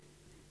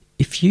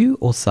If you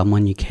or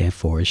someone you care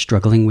for is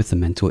struggling with a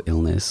mental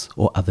illness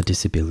or other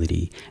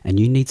disability and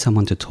you need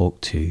someone to talk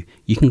to,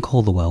 you can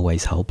call the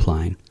Wellways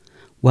Helpline.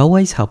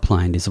 Wellways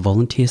Helpline is a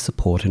volunteer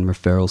support and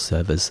referral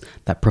service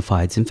that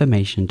provides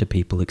information to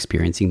people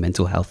experiencing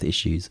mental health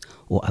issues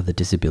or other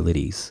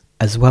disabilities,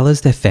 as well as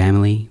their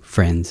family,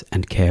 friends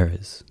and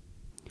carers.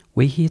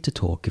 We're here to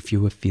talk if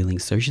you are feeling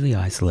socially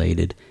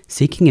isolated,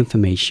 seeking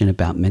information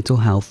about mental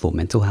health or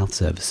mental health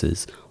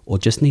services, or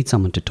just need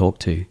someone to talk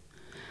to.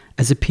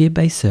 As a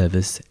peer-based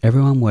service,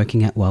 everyone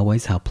working at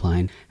Wellways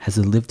Helpline has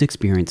a lived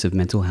experience of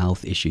mental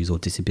health issues or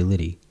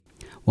disability.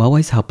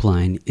 Wellways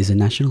Helpline is a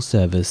national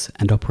service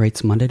and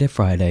operates Monday to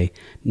Friday,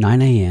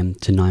 9 a.m.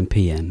 to 9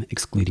 p.m,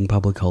 excluding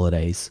public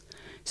holidays.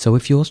 So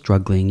if you're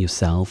struggling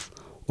yourself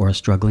or are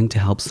struggling to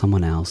help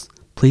someone else,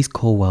 please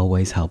call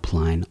Wellways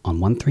Helpline on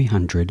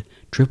 1300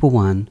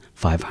 111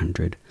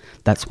 500.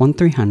 That's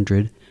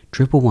 1300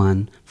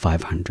 111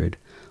 500.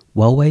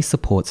 Wellways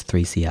supports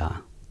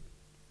 3CR.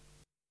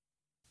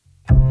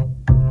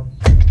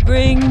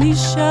 Bring me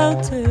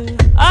shelter,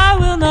 I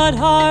will not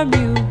harm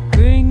you.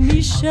 Bring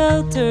me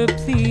shelter,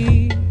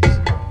 please.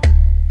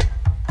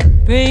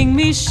 Bring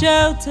me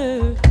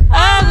shelter,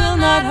 I will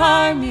not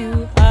harm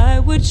you. I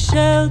would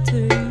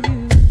shelter you.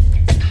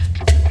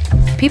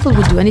 People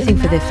would do anything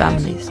for their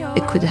families.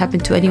 It could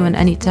happen to anyone,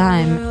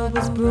 anytime.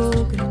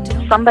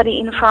 Somebody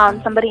in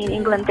France, somebody in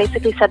England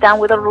basically sat down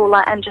with a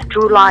ruler and just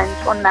drew lines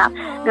on map.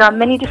 There are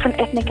many different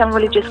ethnic and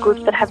religious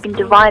groups that have been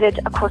divided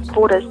across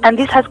borders, and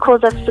this has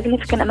caused a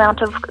significant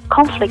amount of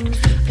conflict.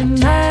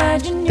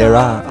 There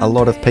are a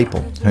lot of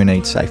people who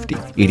need safety.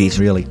 It is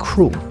really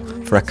cruel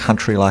for a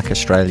country like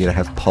Australia to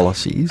have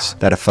policies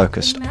that are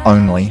focused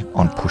only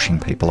on pushing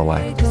people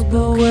away.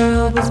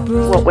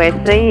 What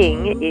we're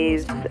seeing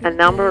is a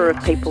number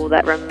of people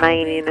that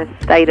remain in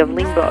a state of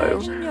limbo.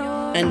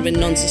 And when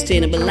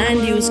non-sustainable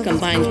land use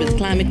combines with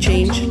climate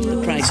change, the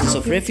crisis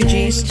of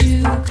refugees.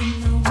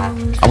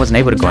 I wasn't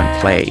able to go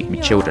and play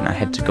with children. I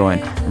had to go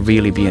and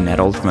really be an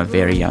adult from a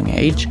very young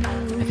age.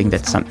 I think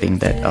that's something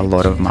that a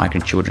lot of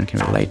migrant children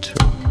can relate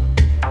to.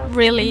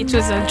 Really, it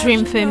was a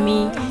dream for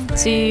me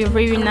to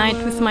reunite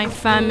with my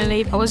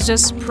family. I was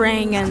just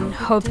praying and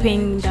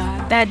hoping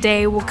that that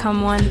day will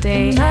come one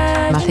day.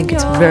 I think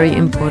it's very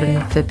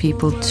important for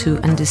people to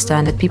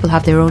understand that people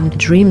have their own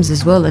dreams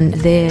as well, and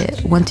they're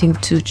wanting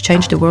to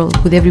change the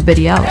world with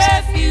everybody else.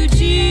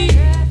 Refugee,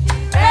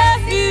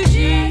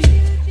 refugee,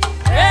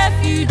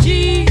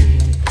 refugee,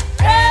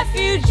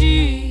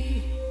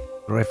 refugee.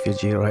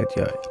 Refugee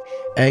Radio,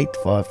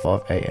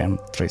 855 AM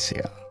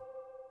 3CR.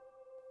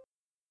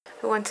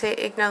 We want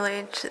to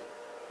acknowledge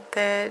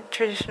the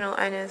traditional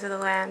owners of the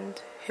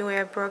land who we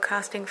are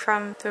broadcasting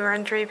from, the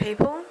Wurundjeri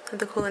people of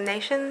the Kulin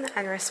Nation,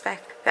 and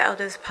respect the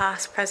elders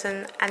past,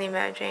 present and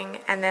emerging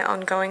and their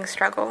ongoing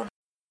struggle.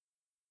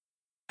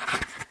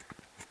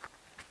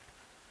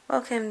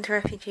 Welcome to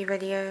Refugee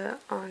Radio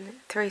on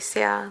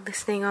 3CR,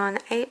 listening on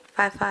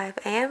 855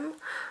 AM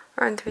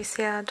or on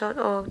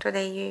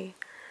 3cr.org.au.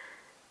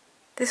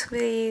 This will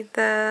be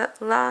the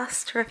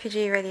last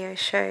Refugee Radio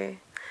show.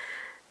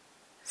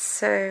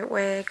 So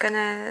we're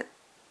gonna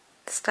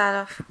start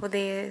off with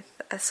a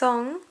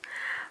song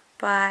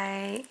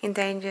by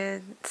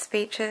Endangered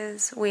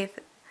Speeches with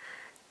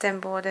Dem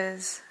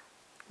Borders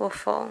Will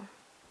Fall.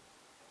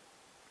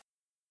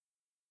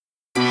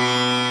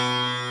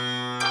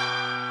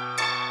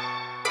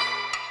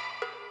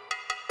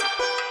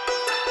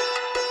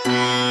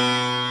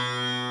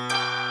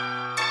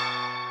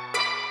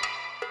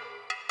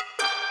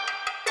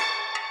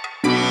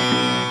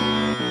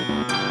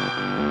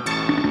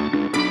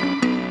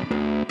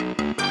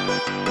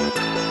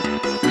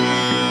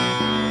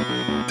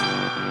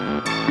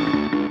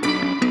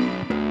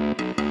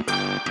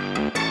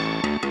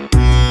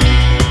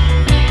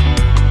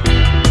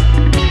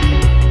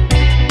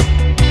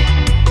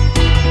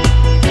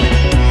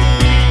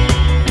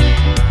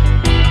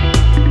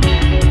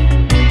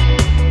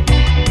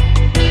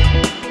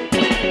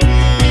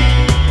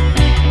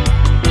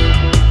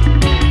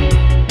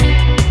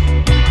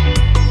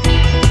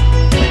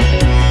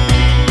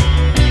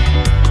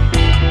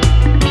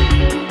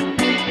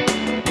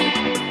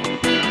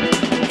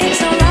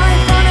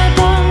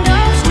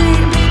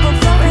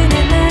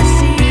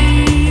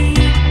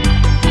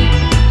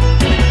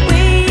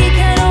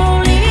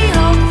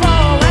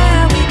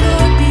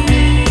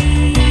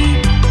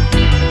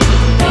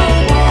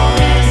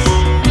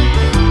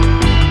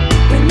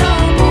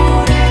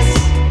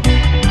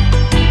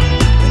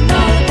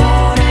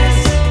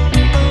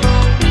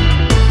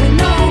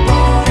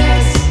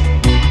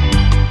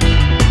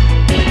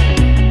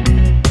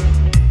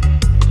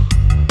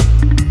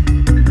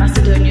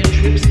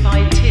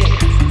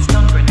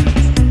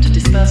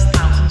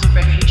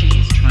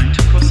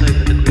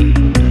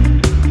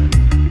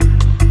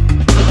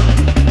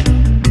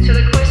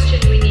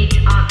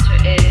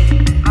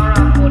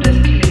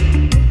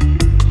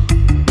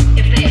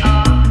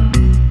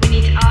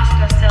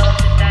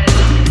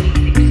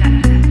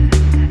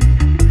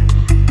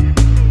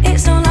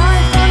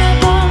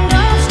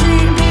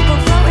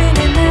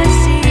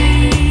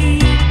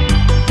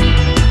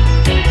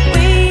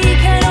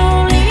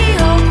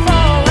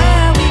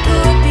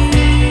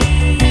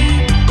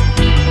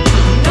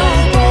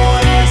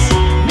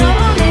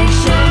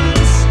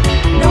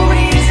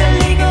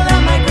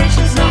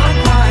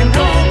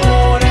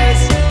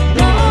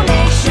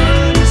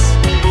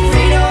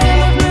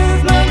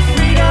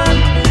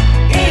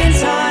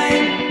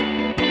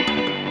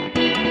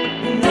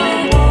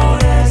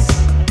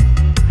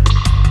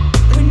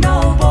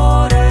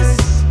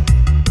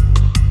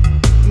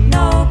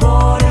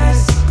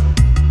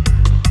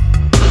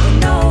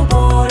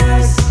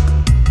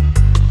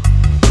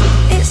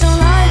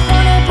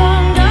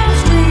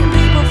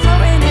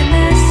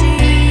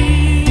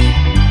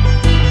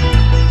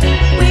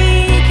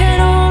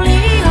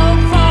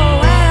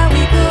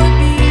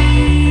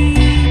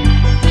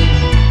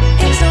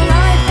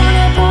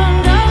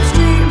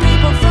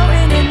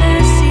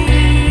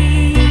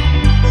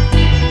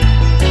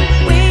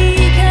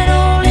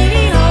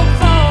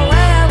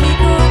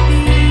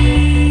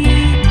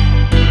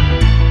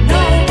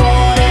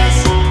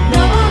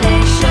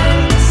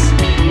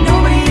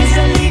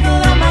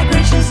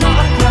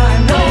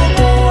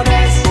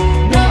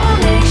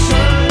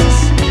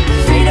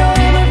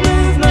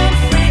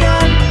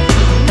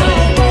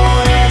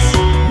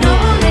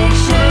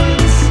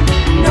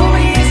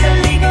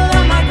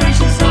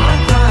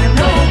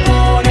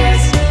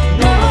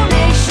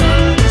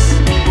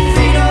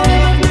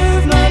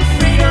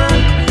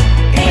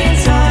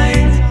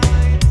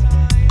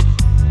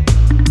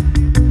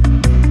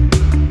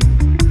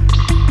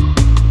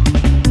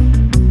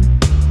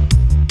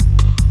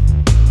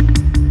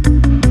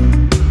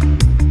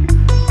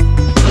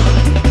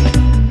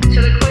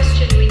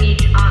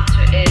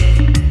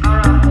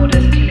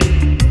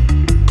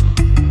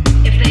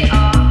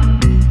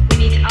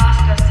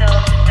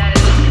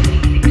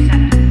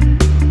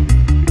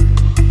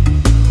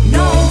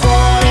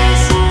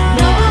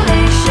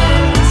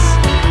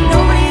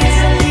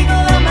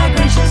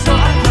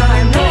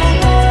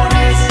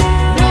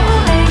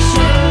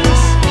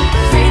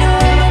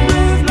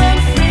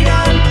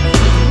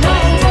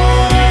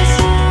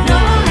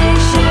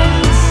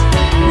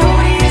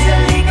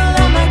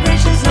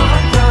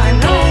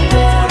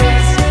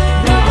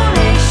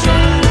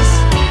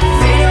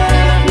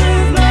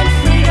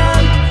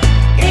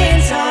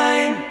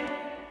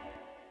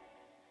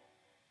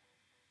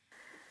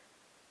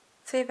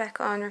 So you're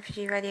back on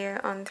Refugee Radio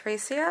on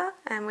 3CR,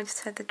 and we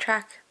just heard the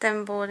track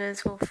Them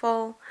Borders Will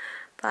Fall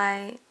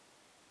by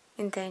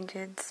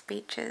Endangered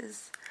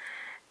Speeches.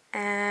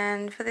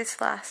 And for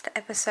this last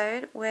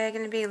episode, we're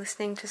going to be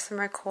listening to some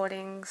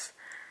recordings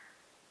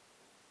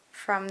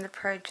from the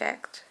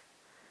project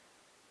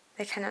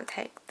They Cannot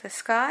Take the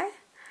Sky,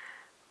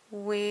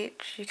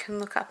 which you can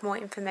look up more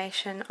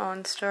information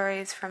on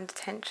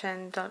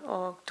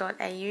storiesfromdetention.org.au.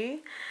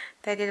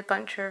 They did a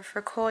bunch of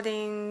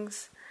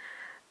recordings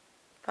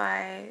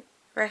by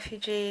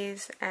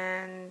refugees,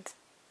 and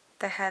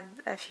they had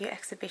a few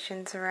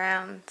exhibitions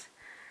around.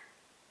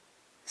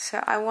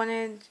 So I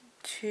wanted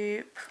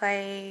to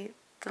play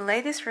the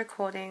latest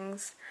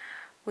recordings,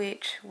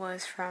 which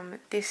was from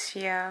this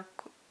year,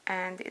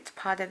 and it's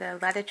part of the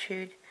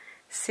Latitude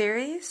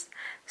series.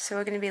 So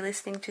we're going to be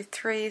listening to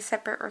 3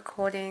 separate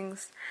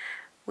recordings,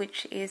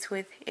 which is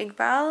with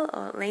Iqbal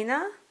or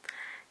Lena,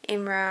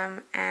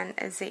 Imran and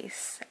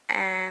Aziz,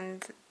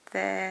 and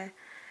the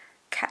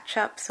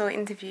catch-ups or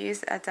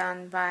interviews are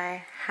done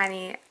by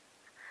Hani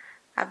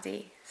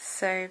Abdi.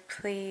 So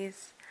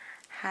please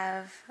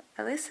have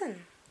a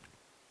listen.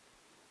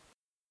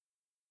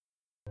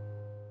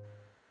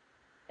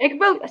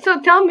 Iqbal, so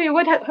tell me,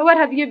 what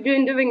have you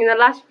been doing in the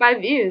last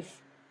 5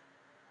 years?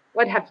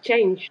 What have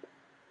changed?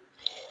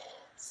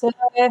 So,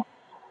 I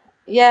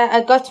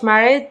got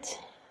married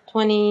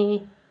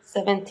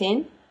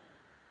 2017,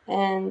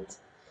 and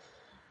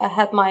I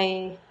had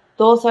my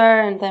daughter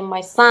and then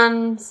my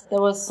sons. There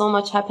was so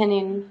much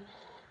happening,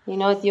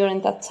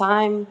 during that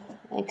time,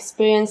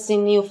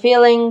 experiencing new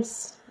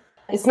feelings.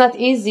 It's not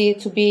easy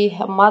to be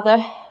a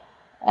mother,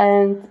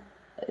 and,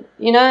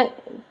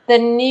 the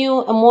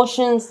new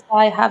emotions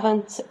I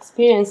haven't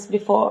experienced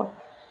before.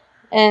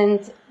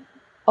 And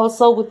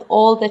also with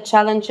all the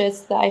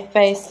challenges that I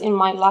faced in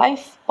my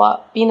life,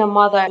 but being a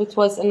mother, it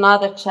was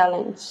another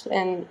challenge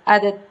and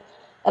added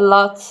a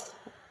lot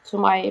to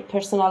my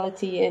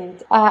personality.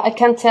 And I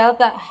can tell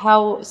that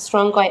how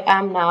strong I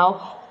am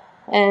now.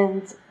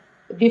 And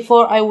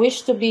before I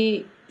wished to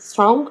be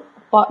strong,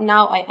 but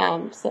now I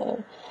am.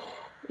 So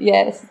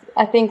yes,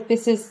 I think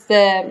this is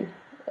the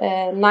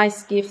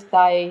nice gift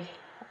I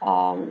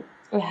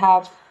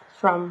have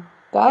from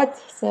God.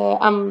 So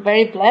I'm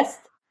very blessed.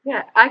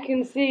 Yeah, I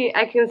can see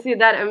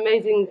that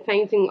amazing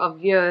painting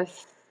of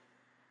yours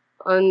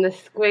on the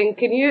screen.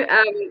 Can you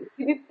tell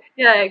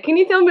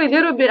me a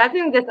little bit? I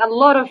think there's a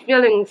lot of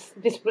feelings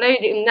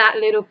displayed in that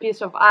little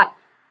piece of art.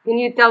 Can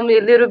you tell me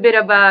a little bit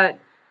about,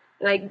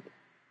 maybe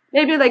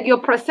your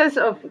process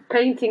of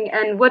painting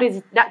and what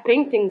is that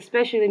painting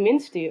especially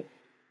means to you?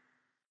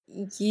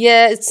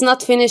 Yeah, it's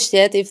not finished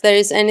yet. If there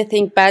is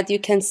anything bad you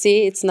can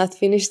see, it's not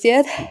finished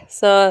yet.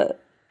 So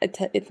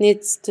it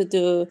needs to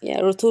do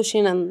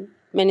retouching and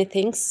many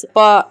things,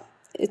 but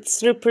it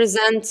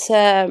represents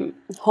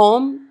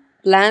home,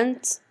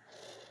 land,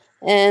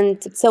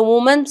 and it's a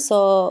woman.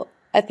 So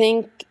I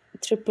think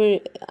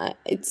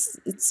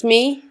it's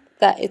me,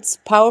 that it's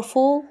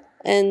powerful,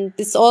 and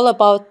it's all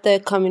about the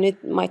community,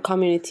 my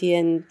community,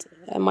 and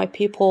my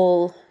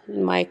people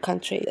in my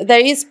country. There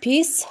is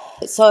peace.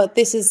 So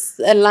this is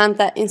a land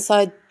that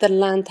inside the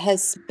land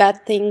has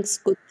bad things,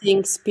 good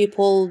things,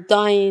 people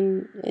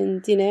dying,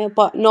 and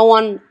but no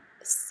one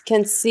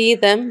can see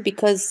them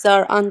because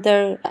they're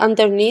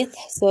underneath.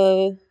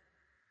 So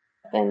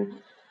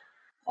then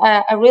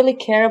I really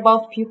care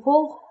about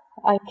people.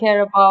 I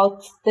care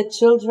about the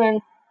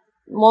children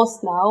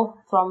most now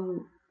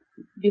from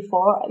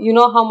before. You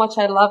know how much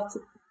I loved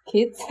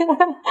kids.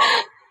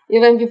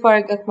 Even before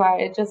I got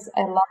married,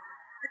 I love.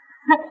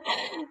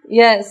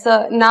 Yeah,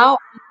 so now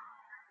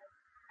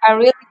I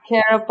really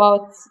care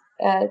about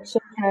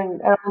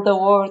children around the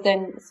world,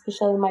 and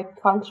especially my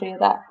country,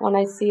 that when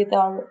I see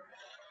their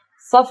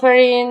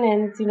suffering,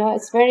 and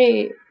it's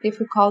very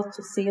difficult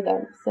to see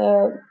them.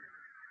 So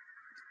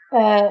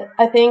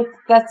I think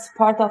that's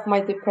part of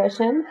my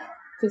depression,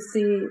 to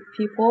see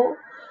people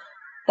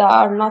that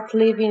are not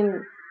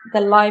living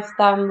the life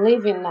that I'm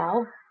living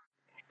now.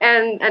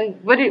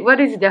 And what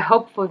is the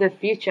hope for the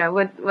future?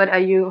 What are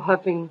you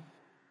hoping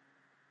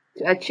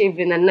to achieve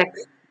in the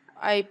next?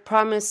 I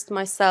promised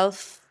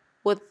myself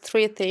with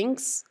 3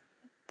 things: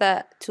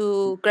 that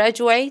to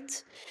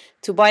graduate,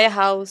 to buy a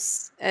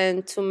house,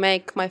 and to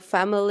make my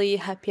family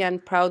happy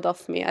and proud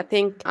of me. I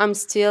think I'm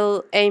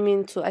still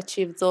aiming to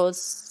achieve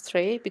those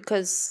 3,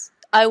 because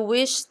I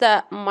wish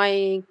that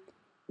my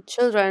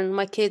children,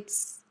 my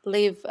kids,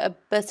 live a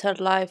better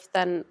life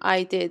than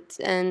I did,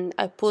 and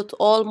I put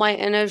all my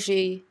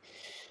energy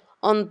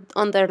on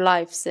their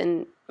lives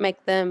and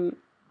make them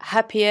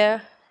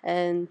happier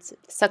and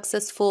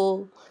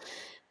successful,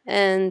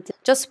 and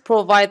just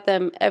provide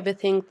them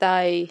everything that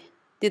I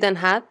didn't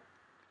have.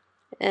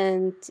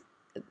 And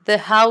the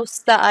house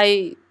that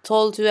I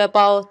told you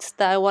about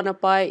that I want to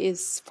buy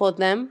is for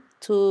them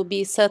to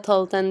be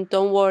settled and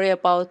don't worry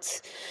about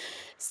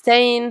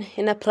staying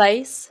in a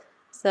place.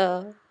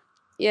 So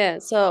yeah,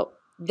 so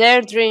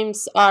their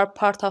dreams are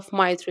part of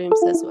my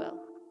dreams as well.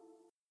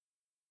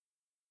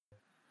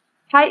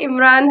 Hi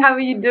Imran, how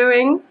are you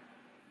doing?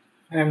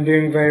 I'm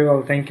doing very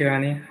well, thank you,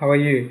 Annie. How are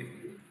you?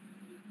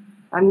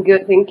 I'm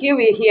good, thank you.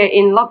 We're here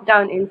in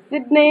lockdown in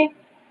Sydney.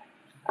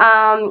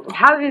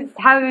 How is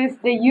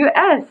the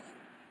US?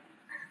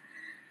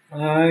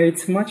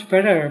 It's much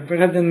better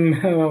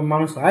than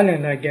Manus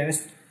Island, I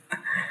guess.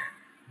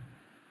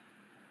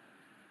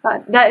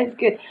 That is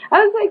good.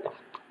 I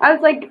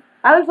was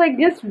like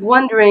just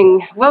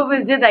wondering, what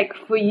was it like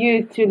for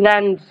you to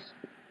land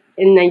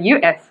in the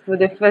US for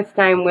the first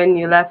time when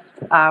you left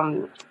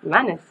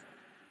Manus?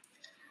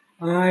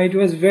 It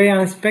was very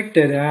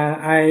unexpected.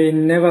 I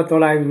never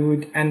thought I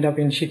would end up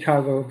in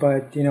Chicago,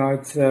 but it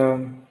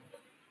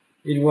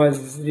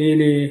was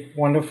really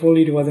wonderful.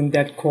 It wasn't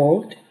that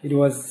cold. It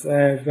was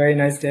a very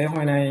nice day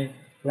when I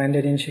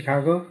landed in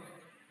Chicago,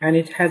 and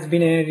it has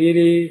been a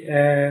really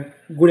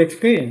good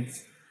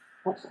experience.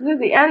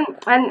 Absolutely. And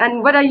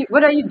what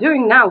are you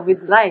doing now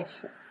with life?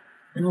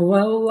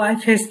 Well,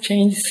 life has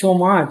changed so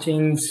much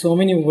in so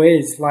many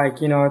ways.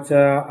 Like,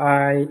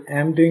 I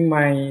am doing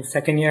my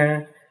second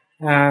year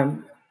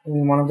in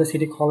one of the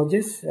city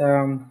colleges.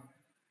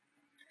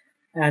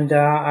 And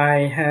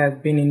I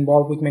have been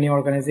involved with many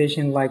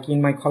organizations like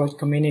in my college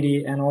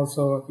community, and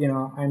also,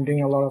 I'm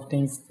doing a lot of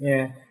things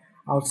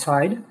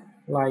outside.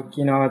 Like,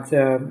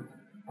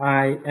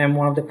 I am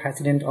one of the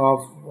president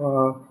of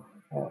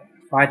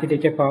Phi Theta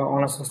Kappa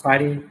Honor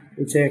Society.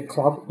 It's a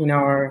club in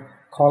our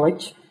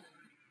college.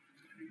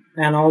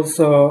 And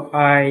also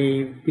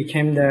I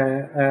became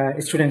the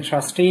student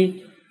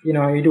trustee.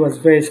 It was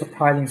very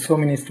surprising. So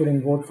many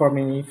students voted for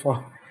me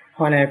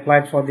when I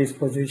applied for this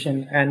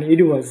position, and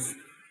it was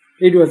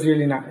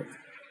really nice.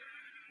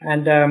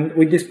 And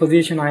with this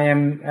position, I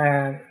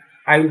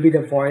will be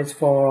the voice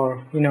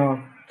for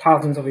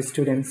thousands of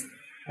students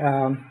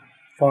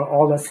for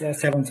all the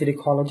 7 city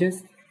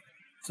colleges.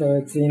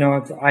 So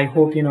I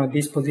hope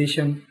this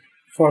position,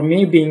 for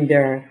me being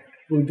there,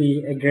 will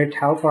be a great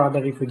help for other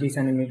refugees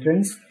and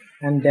immigrants,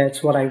 and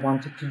that's what I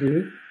wanted to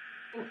do.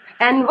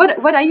 And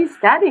what are you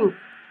studying?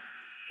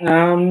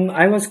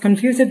 I was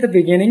confused at the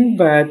beginning,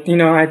 but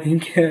I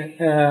think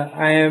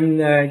I am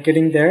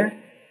getting there.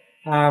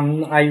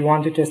 I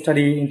wanted to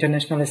study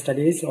international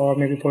studies or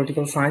maybe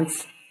political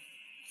science,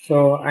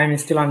 so I'm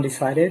still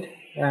undecided,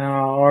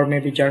 or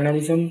maybe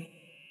journalism.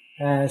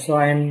 So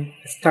I'm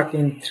stuck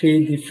in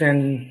 3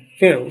 different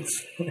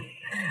fields,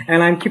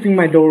 and I'm keeping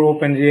my door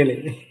open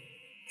really.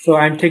 So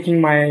I'm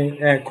taking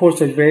my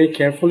courses very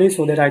carefully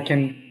so that I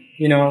can,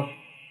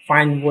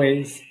 find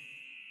ways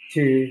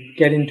to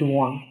get into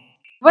one.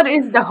 What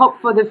is the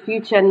hope for the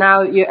future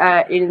now? You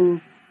are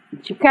in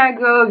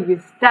Chicago,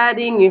 you're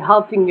studying, you're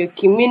helping your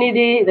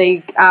community,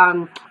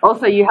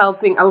 also you're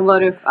helping a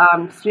lot of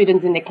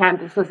students in the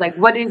campus. So it's like,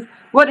 what is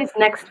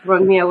next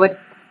from here?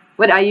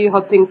 What are you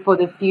hoping for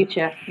the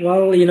future?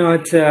 Well,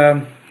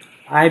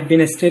 I've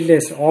been a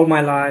stateless all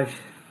my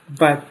life,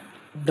 but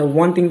the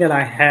one thing that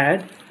I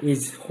had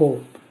is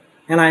hope,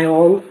 and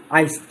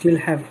I still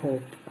have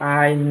hope.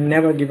 I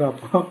never give up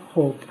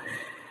hope,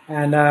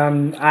 and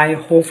I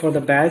hope for the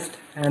best,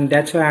 and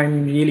that's why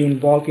I'm really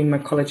involved in my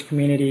college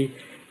community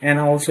and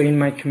also in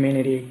my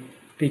community,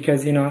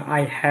 because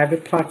I have a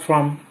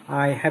platform,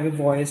 I have a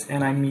voice,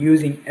 and I'm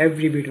using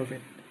every bit of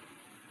it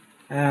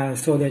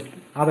so that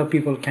other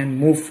people can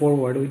move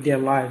forward with their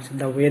lives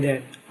the way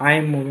that I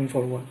am moving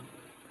forward.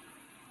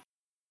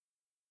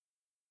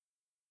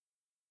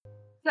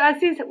 So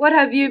Aziz, what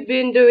have you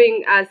been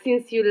doing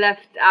since you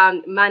left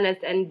Manus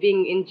and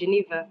being in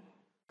Geneva?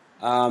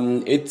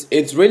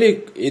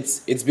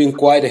 It's been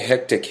quite a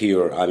hectic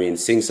here. I mean,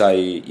 since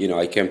I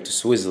came to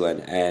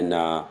Switzerland, and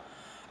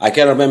I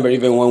can't remember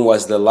even when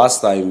was the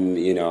last time,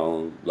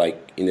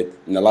 like in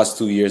the last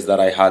 2 years that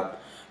I had,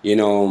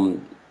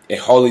 a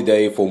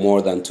holiday for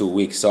more than 2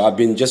 weeks. So I've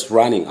been just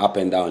running up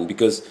and down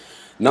because,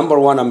 number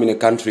one, I'm in a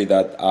country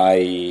that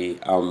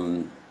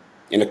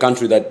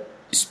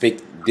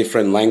speak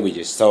different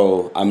languages.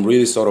 So I'm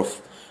really sort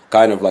of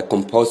kind of like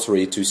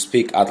compulsory to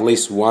speak at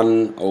least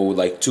 1 or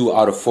like 2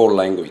 out of 4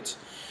 languages.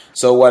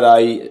 So what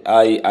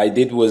I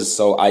did was,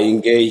 so I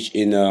engaged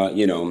in a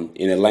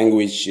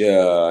language,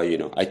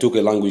 I took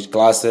a language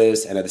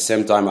classes, and at the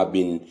same time I've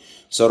been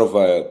sort of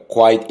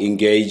quite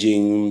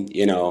engaging,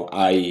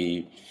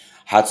 I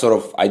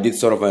did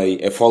sort of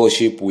a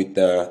fellowship with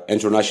the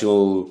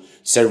International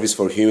Service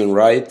for Human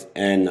Rights,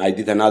 and I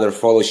did another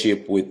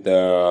fellowship with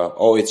the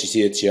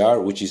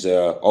OHCHR, which is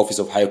Office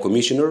of High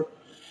Commissioner.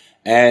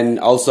 And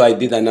also I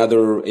did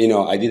another,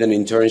 I did an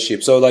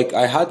internship. So like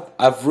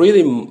I've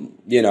really,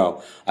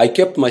 I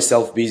kept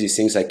myself busy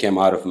since I came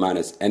out of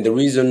Manus. And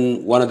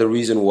one of the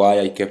reasons why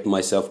I kept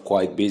myself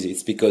quite busy,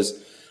 it's because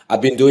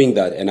I've been doing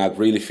that, and I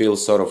really feel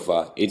sort of,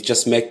 it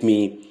just make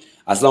me,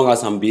 as long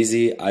as I'm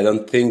busy, I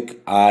don't think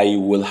I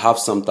will have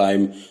some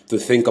time to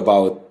think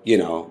about,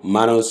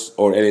 Manus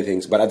or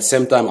anything. But at the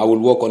same time, I will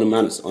work on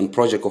on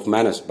project of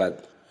Manus,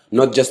 but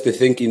not just to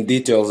think in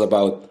details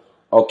about,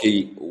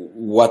 okay,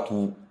 what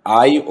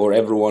I or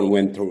everyone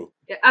went through.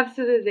 Yeah,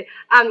 absolutely.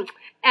 And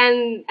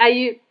are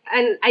you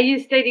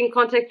staying in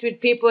contact with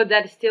people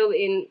that are still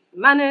in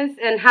Manus,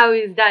 and how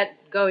is that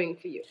going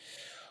for you?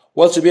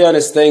 Well, to be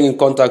honest, staying in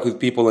contact with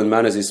people in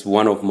manners is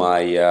one of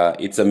my,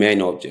 it's a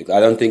main object. I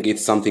don't think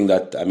it's something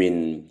that,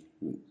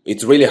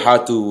 it's really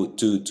hard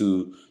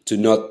to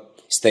not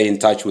stay in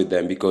touch with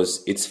them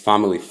because it's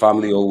family.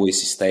 Family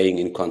always staying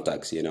in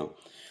contact,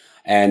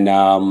 And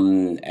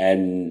I'm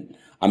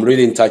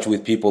really in touch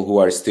with people who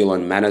are still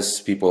on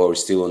Manus, people who are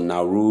still on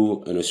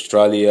Nauru, in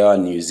Australia,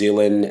 New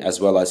Zealand, as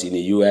well as in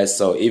the US.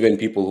 So even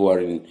people who are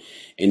in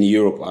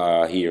Europe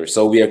are here.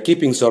 So we are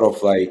keeping sort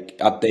of like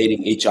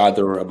updating each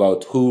other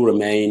about who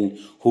remain,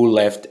 who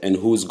left, and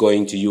who's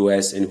going to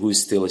US and who's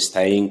still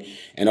staying.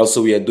 And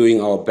also we are doing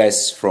our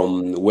best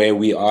from where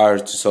we are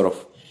to sort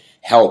of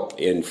help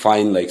and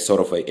find like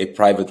sort of a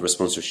private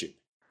sponsorship.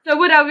 So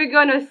what are we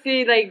gonna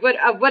see? Like,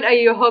 what are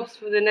your hopes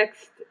for the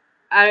next,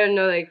 I don't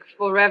know, like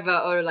forever,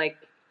 or like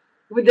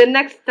with the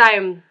next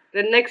time,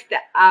 the next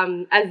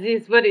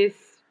Aziz? What is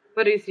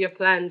your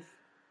plans?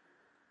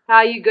 How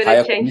are you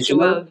gonna change the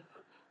world?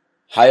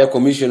 Higher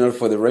Commissioner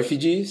for the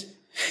Refugees?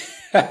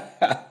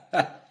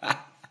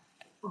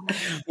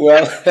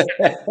 Well,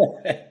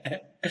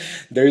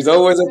 there's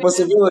always a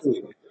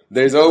possibility.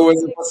 There's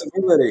always a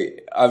possibility.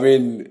 I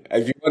mean,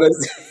 if you want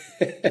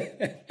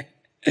to...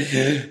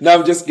 No,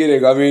 I'm just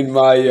kidding. I mean,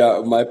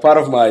 my part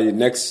of my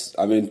next,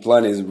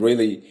 plan is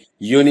really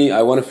uni.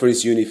 I want to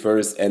finish uni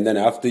first, and then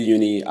after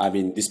uni,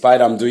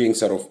 despite I'm doing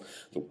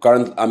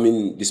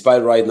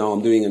despite right now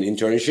I'm doing an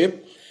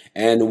internship,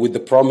 and with the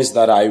promise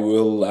that I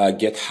will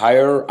get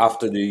hired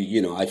after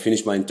I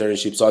finish my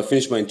internship. So I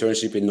finished my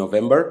internship in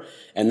November,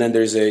 and then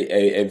there's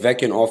a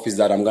vacant office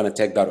that I'm gonna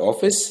take that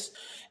office,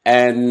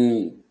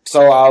 and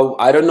so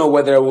I don't know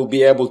whether I will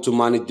be able to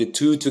manage the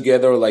two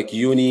together, like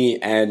uni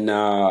and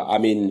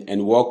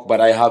and work.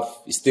 But I have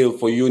still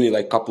for uni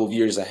like a couple of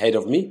years ahead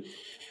of me,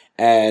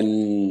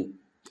 and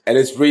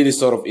it's really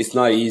it's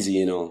not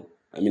easy,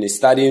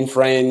 studying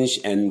French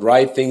and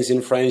write things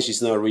in French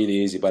is not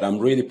really easy. But I'm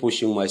really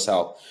pushing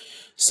myself.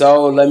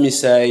 So let me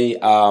say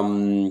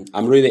I'm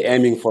really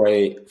aiming for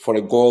a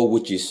goal,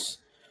 which is,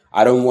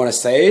 I don't want to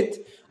say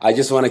it. I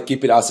just want to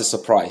keep it as a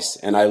surprise,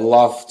 and I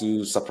love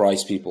to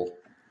surprise people.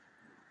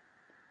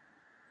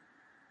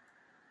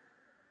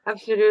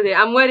 Absolutely.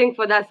 I'm waiting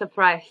for that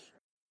surprise.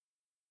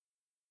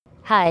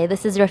 Hi,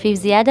 this is Rafif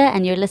Ziada,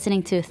 and you're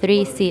listening to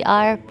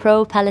 3CR,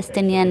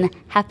 pro-Palestinian,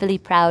 happily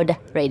proud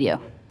radio.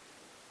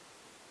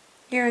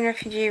 You're on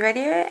Refugee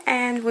Radio,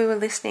 and we were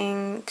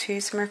listening to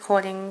some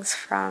recordings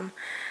from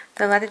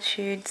the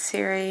Latitude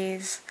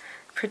series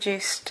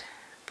produced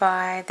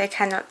by They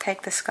Cannot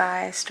Take the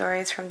Sky,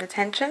 Stories from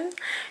Detention.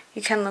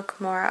 You can look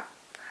more up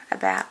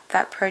about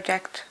that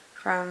project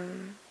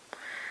from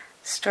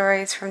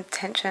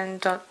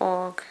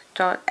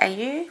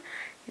storiesfromdetention.org.au.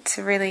 It's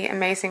a really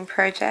amazing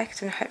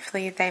project, and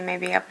hopefully they may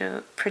be able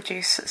to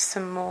produce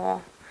some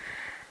more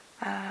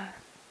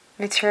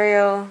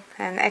material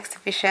and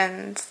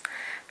exhibitions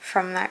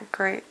from that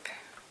group.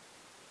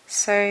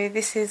 So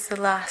this is the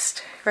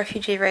last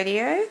Refugee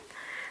Radio.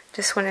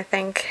 Just want to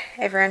thank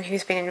everyone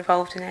who's been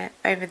involved in it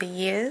over the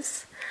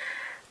years,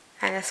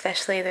 and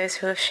especially those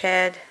who have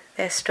shared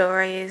their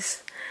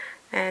stories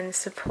and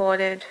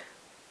supported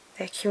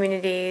their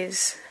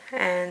communities,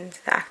 and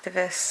the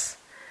activists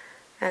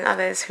and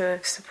others who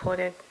have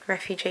supported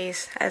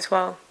refugees as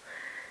well.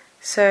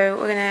 So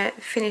we're going to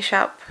finish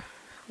up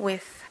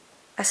with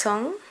a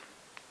song,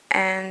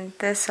 and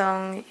the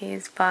song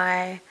is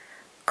by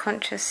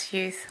Conscious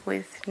Youth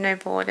with No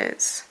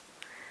Borders.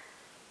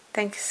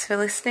 Thanks for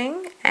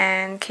listening,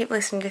 and keep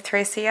listening to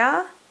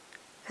 3CR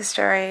for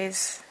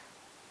stories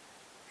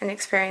and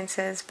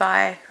experiences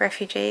by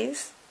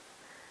refugees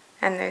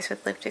and those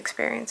with lived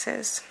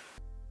experiences.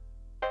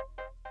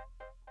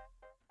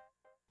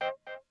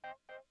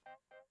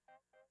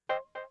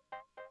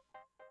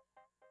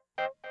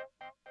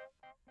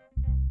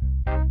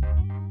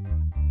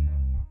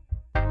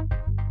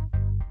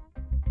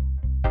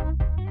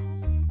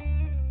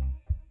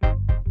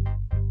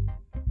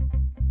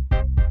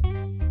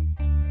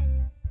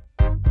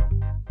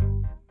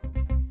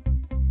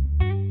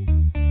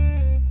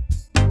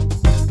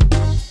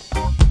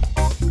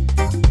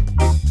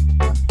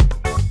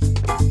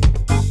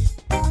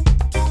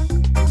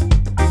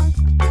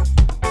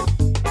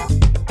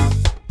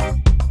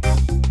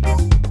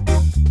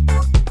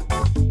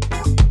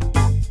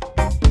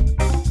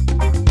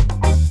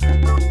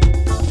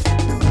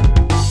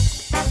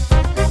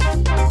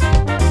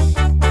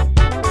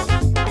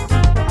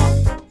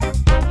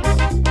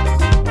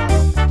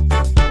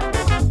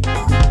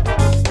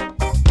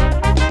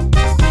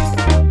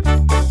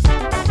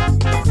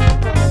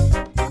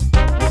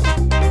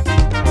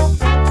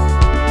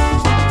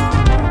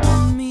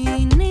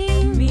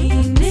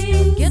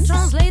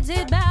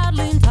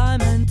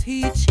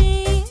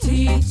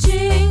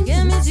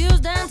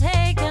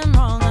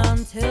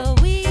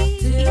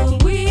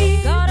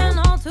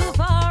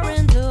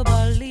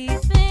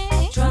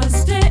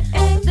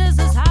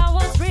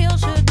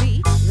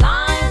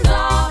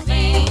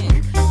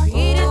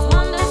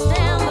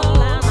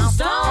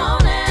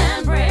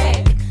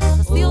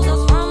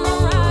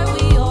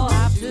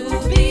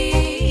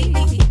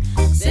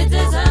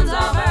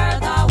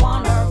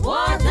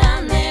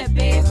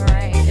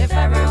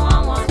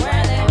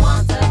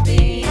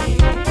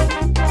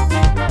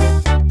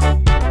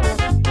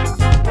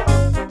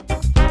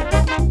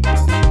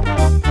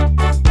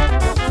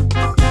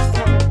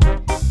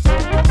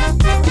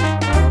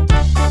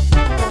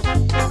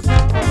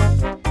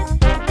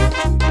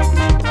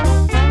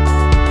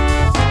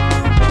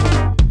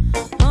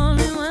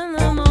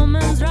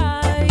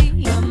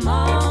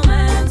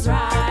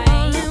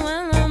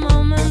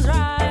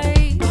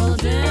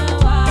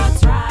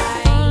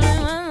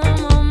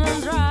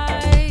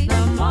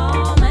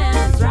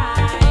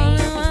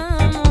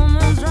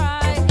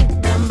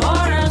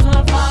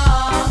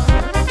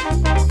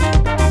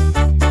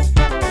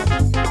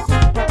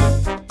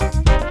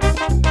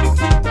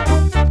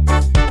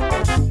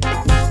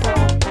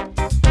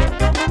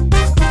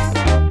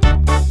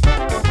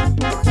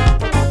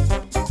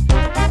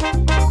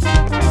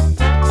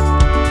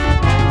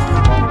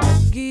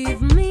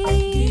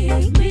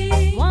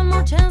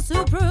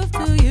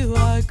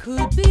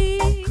 could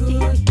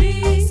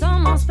be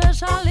someone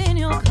special in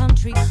your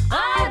country.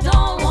 I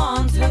don't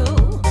want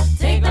to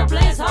take the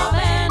place of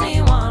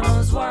anyone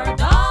who's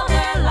worked all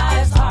their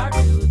lives hard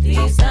to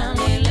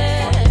decently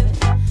live.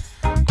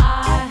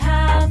 I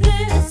have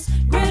this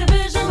great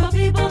vision for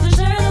people to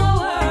share the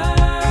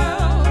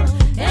world,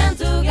 and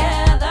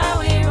together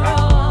we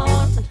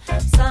roll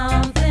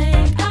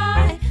something.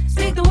 I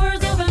speak the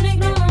words of an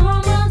ignorant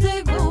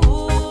romantic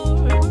fool.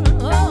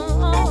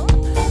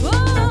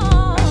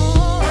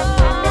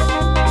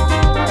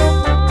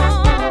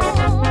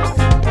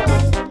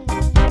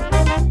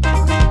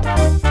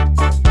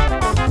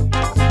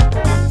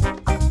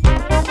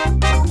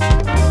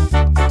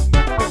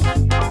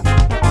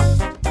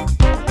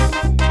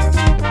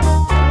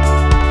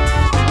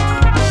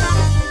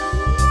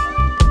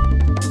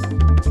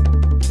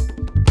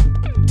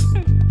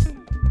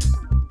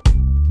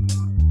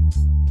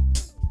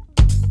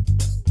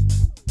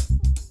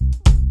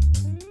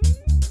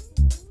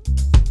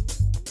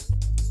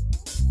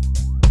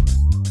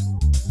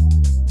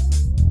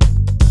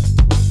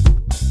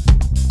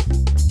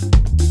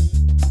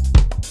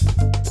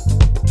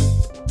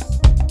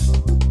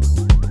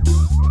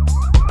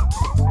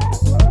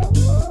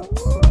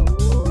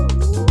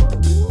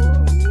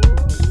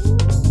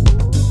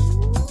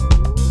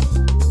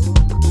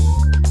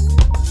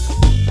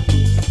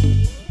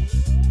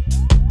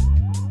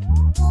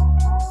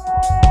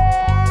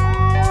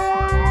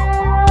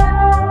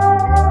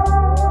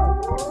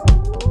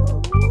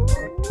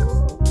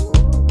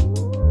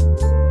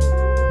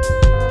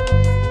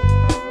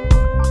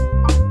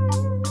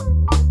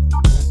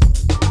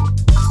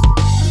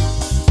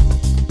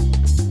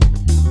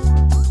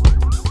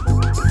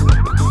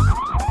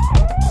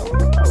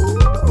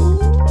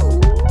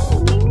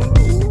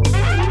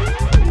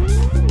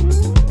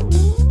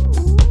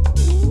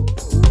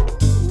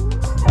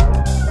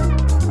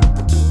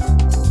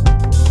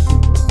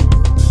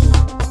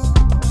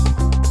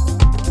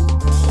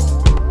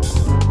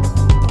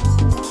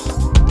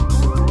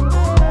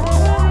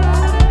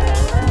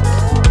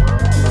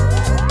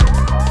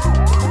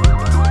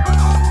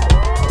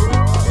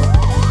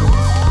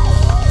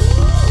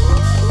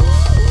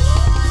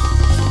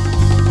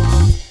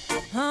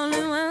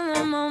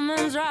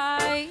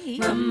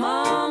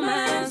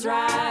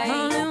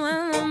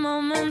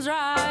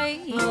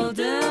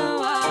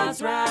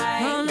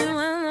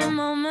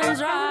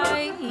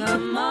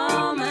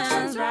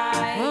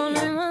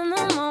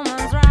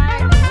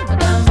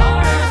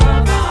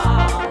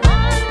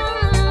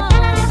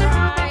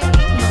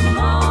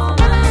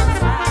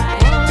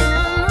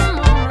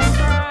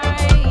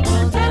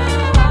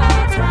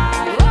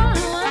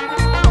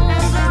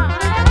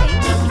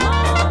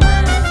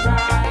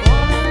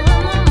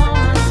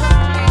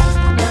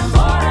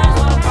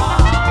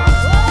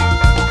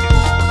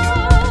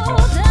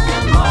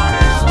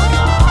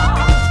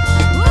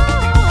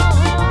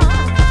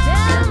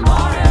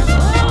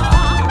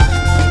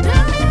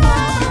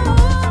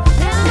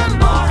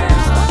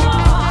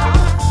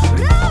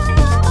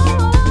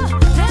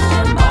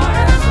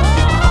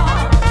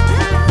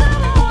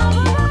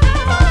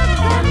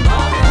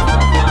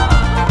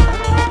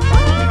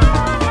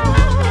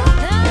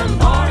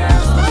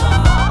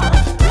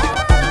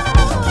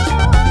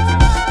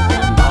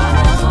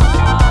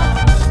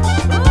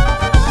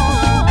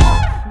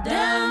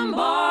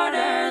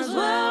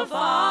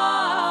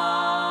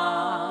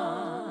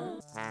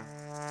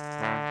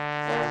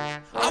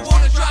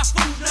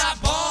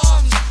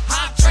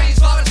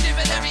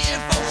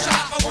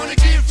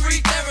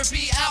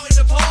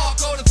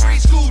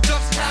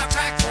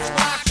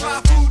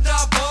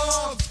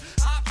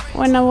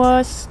 When I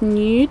was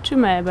new to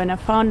Melbourne, I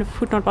found a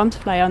Food Not Bombs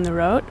flyer on the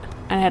road,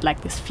 and I had like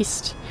this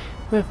fist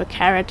with a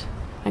carrot,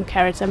 and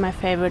carrots are my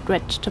favorite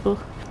vegetable.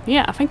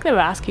 Yeah, I think they were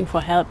asking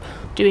for help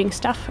doing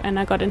stuff, and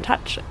I got in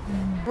touch.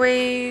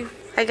 We,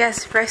 I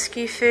guess,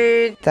 rescue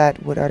food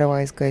that would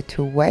otherwise go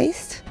to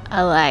waste.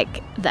 I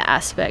like the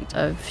aspect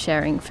of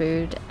sharing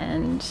food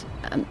and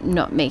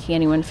not making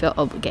anyone feel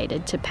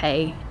obligated to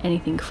pay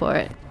anything for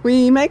it.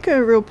 We make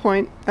a real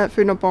point at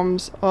Food Not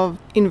Bombs of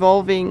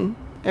involving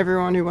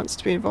everyone who wants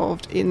to be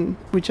involved in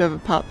whichever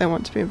part they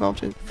want to be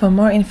involved in. For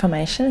more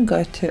information,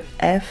 go to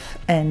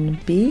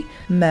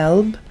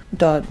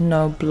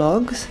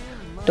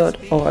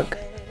fnbmelb.noblogs.org.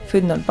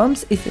 Food Not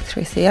Bombs is a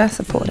 3CR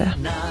supporter.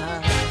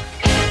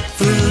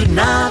 Food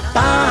Not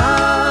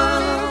Bombs.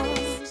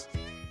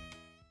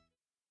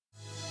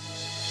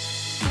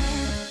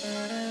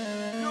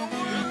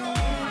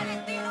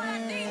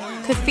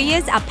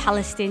 Kufiyas are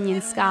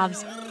Palestinian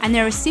scarves, and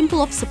they're a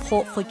symbol of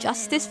support for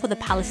justice for the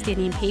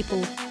Palestinian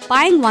people.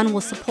 Buying one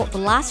will support the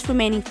last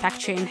remaining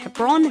factory in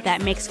Hebron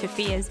that makes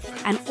kufiyas,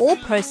 and all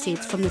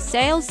proceeds from the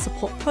sales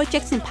support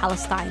projects in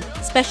Palestine,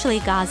 especially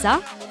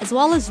Gaza, as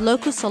well as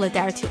local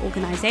solidarity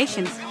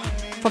organisations.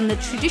 From the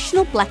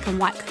traditional black and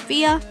white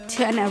kufiya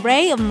to an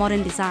array of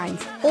modern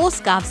designs, all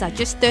scarves are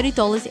just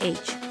 $30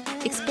 each.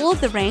 Explore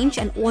the range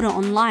and order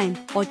online,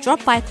 or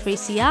drop by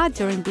 3CR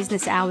during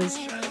business hours.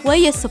 We're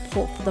your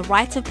support for the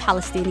rights of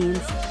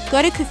Palestinians.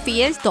 Go to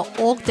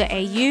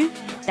kufiyas.org.au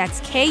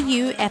That's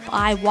kufiyas.org.au.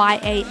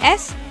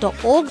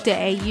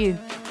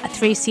 A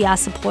 3CR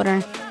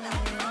supporter.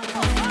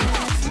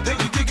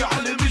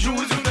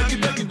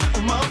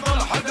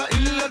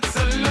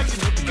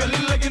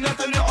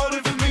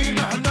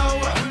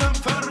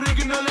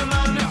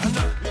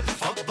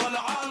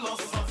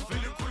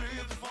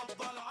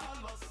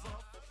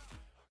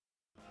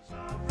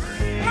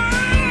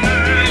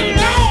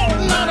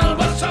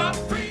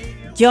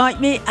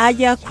 Join me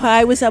Aya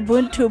Cry with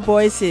Ubuntu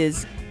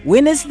Voices,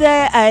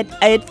 Wednesday at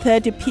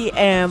 8:30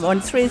 p.m. on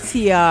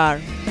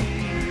 3CR.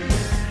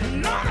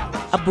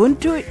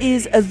 Ubuntu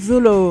is a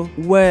Zulu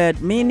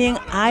word meaning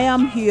I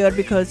am here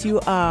because you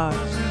are.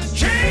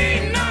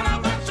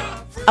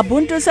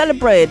 Ubuntu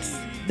celebrates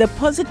the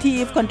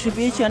positive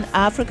contribution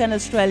African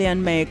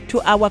Australians make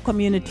to our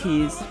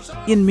communities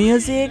in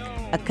music,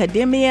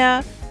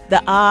 academia,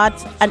 the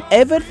arts, and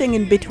everything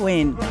in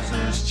between.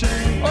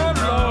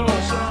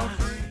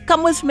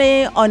 Come with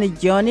me on a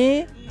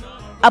journey.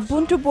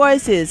 Ubuntu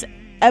Voices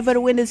every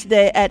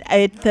Wednesday at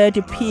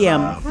 8:30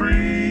 p.m.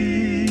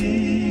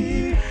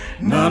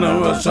 None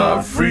of us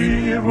are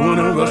free, one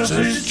of us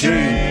is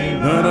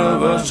chained, none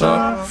of us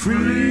are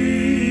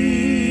free.